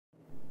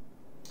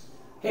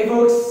Hey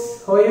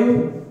folks, how are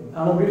you?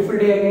 On a beautiful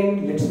day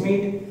again, let's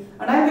meet.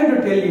 And I'm going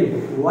to tell you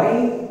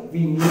why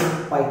we need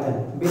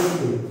Python,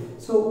 basically.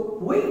 So,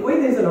 why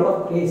there's a lot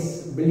of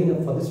praise building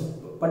up for this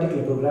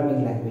particular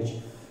programming language.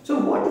 So,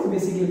 what is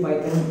basically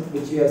Python,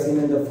 which we have seen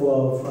in the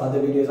for other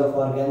videos of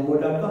our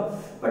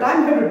gangboard.com. But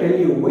I'm here to tell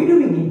you why do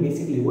we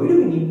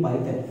need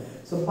Python?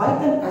 So,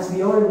 Python, as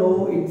we all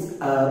know, it's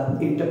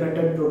an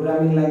interpreted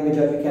programming language,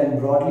 or we can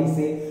broadly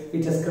say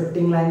it's a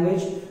scripting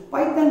language.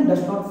 Python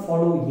does not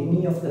follow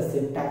any of the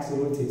syntax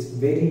rules. It's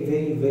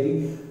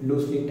very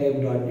loosely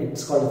typed on.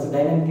 It's called a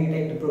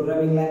dynamically typed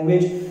programming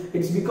language.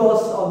 It's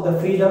because of the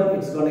freedom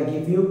it's going to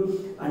give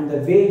you and the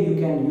way you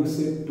can use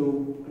it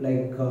to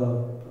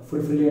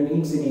fulfill your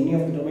needs in any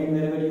of the domain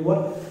wherever you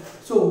are.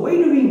 So why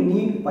do we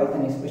need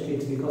Python especially?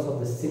 It's because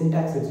of the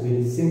syntax. It's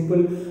very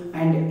simple,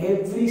 and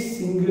every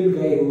single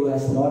guy who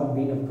has not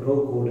been a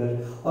pro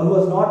coder or who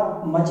has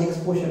not much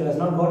exposure, has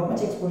not got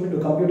much exposure to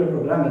computer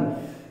programming,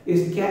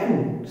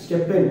 can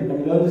step in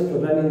and learn this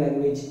programming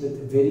language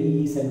with very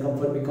ease and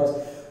comfort, because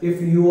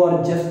if you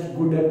are just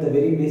good at the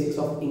very basics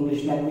of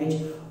English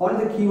language, all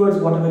the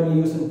keywords whatever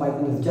you use in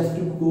Python is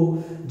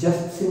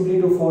just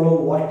simply to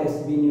follow what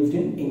has been used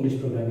in English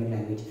programming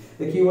language.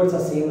 The keywords are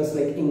same as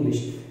like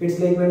English. It's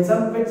like when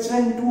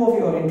two of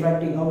you are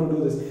interacting, how to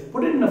do this,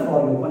 put it in a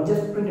for loop and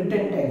just print it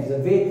 10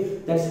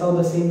 times. That's how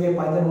the same way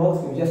Python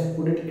works. You just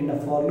put it in a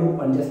for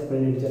loop and just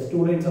print it, just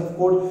 2 lines of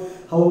code.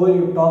 However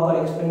you talk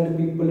or explain to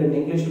people in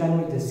English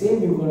language, the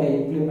same you're going to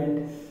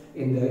implement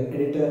in the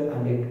editor,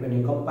 and when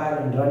you compile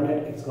and run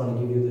it, it's going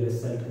to give you the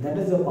result. That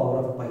is the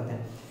power of Python.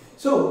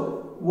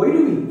 So why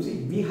do we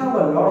see? We have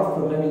a lot of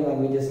programming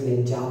languages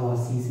like Java,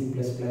 C++,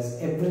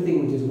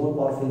 everything which is more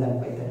powerful than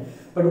Python.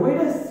 But why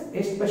does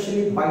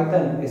especially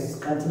Python is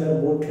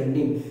considered more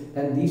trending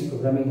than these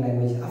programming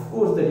languages? Of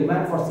course, the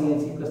demand for C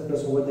and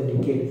C++ over the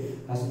decade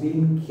has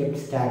been kept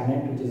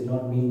stagnant, which has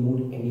not been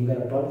moved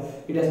anywhere at all.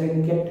 It has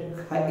been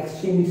kept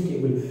extremely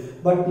stable.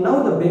 But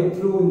now the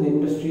breakthrough in the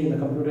industry, in the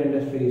computer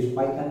industry, is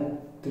Python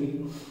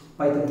 3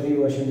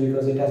 versions,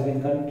 because it has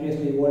been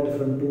continuously evolved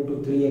from 2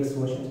 to 3x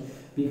versions.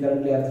 We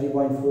currently have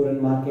 3.4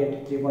 in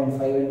market,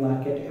 3.5 in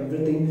market,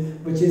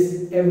 everything, which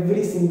is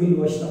every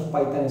single version of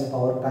Python is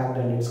power packed,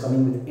 and it's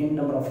coming with n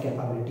number of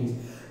capabilities.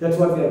 That's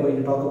what we are going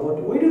to talk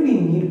about. Why do we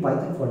need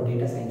Python for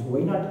data science? Why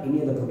not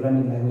any other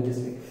programming languages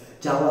like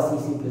Java,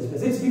 C++?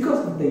 It's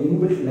because of the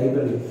inbuilt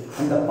library,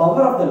 and the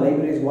power of the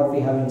library is what we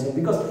have inside,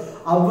 because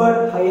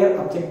our higher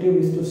objective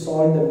is to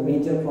solve the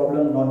major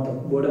problem, not the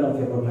burden of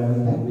your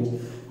programming language.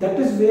 That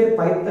is where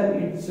Python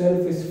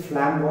itself is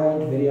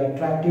flamboyant, very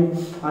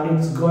attractive, and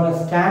it's gonna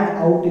stand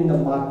out in the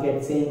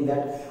market, saying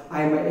that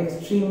I am an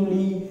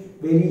extremely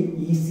very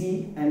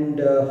easy and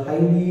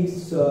highly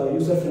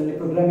user-friendly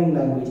programming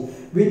language,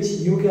 which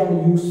you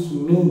can use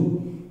me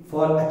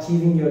for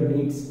achieving your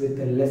needs with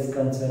less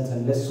concerns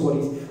and less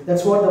worries.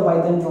 That's what the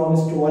Python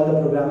promised to all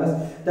the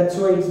programmers. That's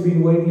why it's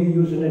been widely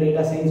used in the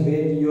data science,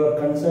 where your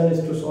concern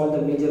is to solve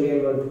the major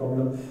real world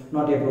problem,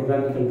 not your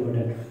programming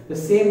burden. The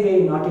same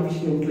way in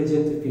artificial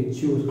intelligence, if you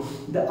choose,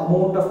 the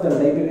amount of the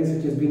libraries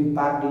which has been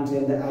packed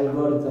inside the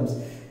algorithms,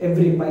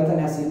 every Python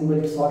has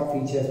inbuilt sort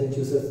features, which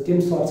uses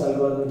Tim Sort's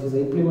algorithm, which is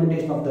the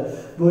implementation of the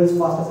world's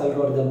fastest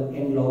algorithm,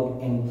 n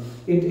log n.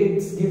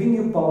 It's giving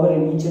you power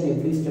in each and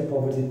every step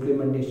of its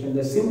implementation.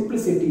 The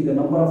simplicity, the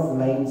number of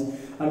lines,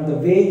 and the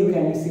way you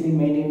can easily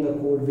maintain the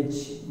code,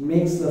 which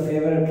makes the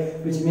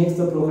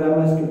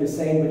programmers to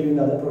decide between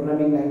the other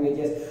programming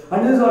languages.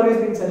 And this has always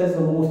been said as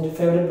the most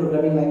favorite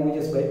programming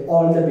languages by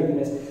all the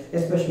beginners,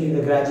 especially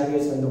the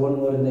graduates and the one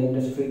more in the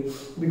industry,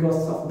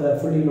 because of the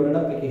fully loaded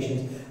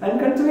applications.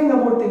 And considering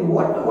about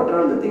what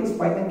are all the things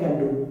Python can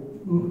do?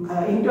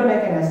 In turn, I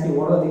can ask you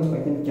what are things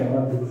Python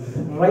cannot do.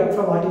 Right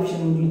from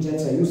artificial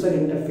intelligence, a user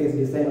interface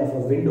design of a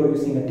window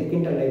using a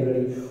Tkinter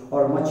library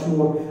or much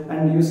more,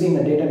 and using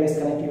a database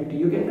connectivity.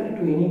 You can connect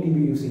to any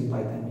DB using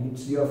Python.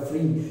 You are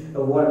free.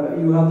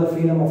 You have the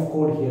freedom of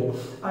code here,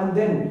 and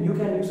then you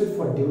can use it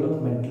for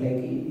development.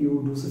 Like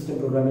you do system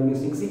programming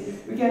using C.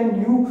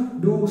 You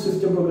do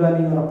system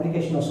programming or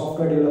application or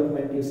software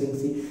development using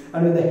C.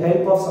 And with the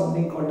help of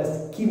something called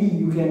as Kiwi,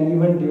 you can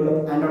even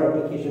develop Android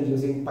applications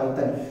using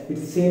Python.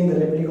 It's the same the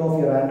replica of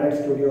your Android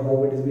Studio,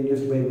 how it is being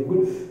used by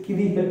Google.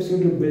 Kiwi helps you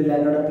to build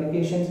Android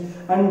applications,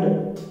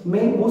 and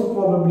most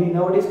probably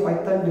nowadays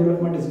Python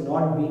development is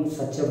not being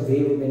such a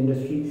wave in the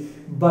industry.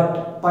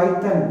 But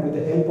Python, with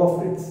the help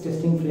of its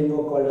testing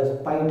framework called as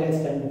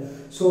PyTest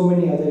and so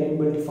many other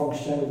inbuilt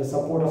functions, with the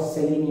support of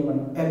Selenium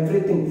and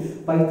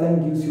everything,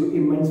 Python gives you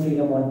immense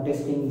freedom on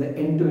testing the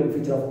end-to-end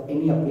feature of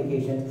any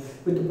applications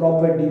with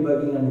proper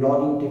debugging and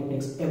logging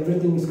techniques.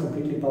 Everything is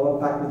completely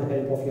power-packed with the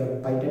help of your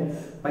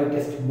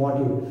PyTest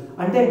module.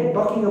 And then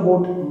talking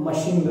about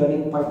machine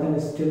learning, Python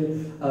is still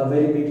a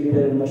very big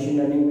leader in machine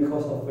learning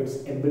because of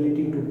its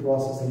ability to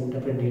process and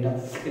interpret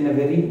data in a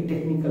very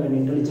technical and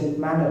intelligent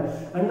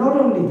manner. And not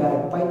only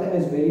that, Python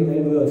is very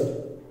well versed,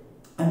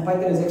 and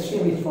Python is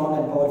extremely strong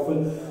and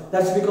powerful.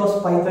 That's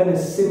because Python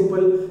is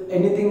simple.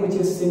 Anything which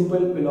is simple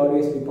will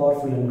always be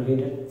powerful and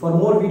great. For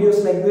more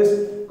videos like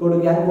this, go to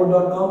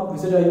gangcode.com,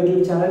 visit our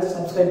YouTube channel,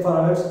 subscribe for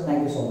alerts.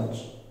 Thank you so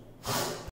much.